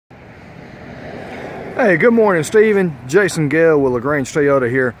Hey, good morning, Stephen. Jason Gale with LaGrange Toyota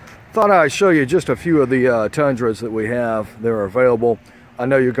here. Thought I'd show you just a few of the Tundras that we have that are available. I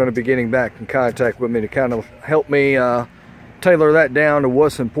know you're going to be getting back in contact with me to kind of help me tailor that down to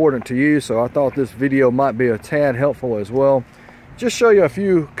what's important to you, so I thought this video might be a tad helpful as well. Just show you a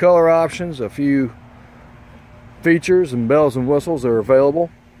few color options, a few features and bells and whistles that are available.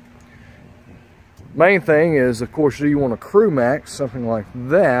 Main thing is, of course, do you want a Crew Max, something like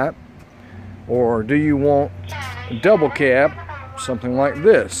that, or do you want a double cab, something like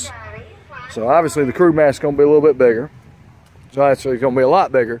this? So obviously the Crew Max is going to be a little bit bigger, so actually it's going to be a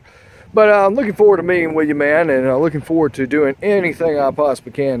lot bigger. But I'm looking forward to meeting with you, man, and looking forward to doing anything I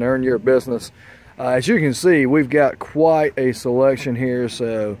possibly can to earn your business. As you can see, we've got quite a selection here,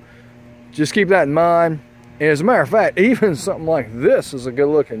 so just keep that in mind. And as a matter of fact, even something like this is a good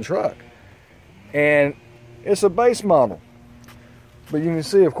looking truck. And it's a base model. But you can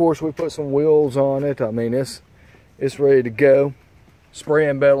see, of course, we put some wheels on it. I mean, it's ready to go. Spray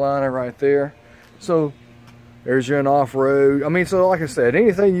and bed liner right there. So there's your off-road. I mean, so like I said,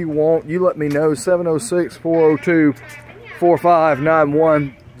 anything you want, you let me know.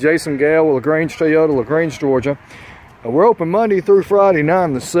 706-402-4591. Jason Gale with LaGrange Toyota, LaGrange, Georgia. We're open Monday through Friday,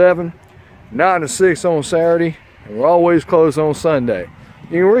 9 to 7, 9 to 6 on Saturday, and we're always closed on Sunday.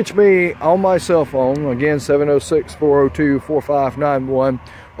 You can reach me on my cell phone, again, 706-402-4591,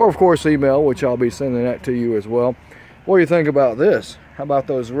 or of course email, which I'll be sending that to you as well. What do you think about this? How about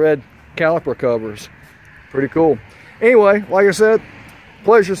those red caliper covers? Pretty cool. Anyway, like I said,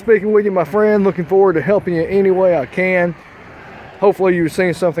 pleasure speaking with you, my friend. Looking forward to helping you any way I can. Hopefully you've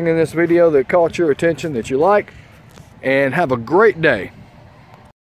seen something in this video that caught your attention that you like, and have a great day.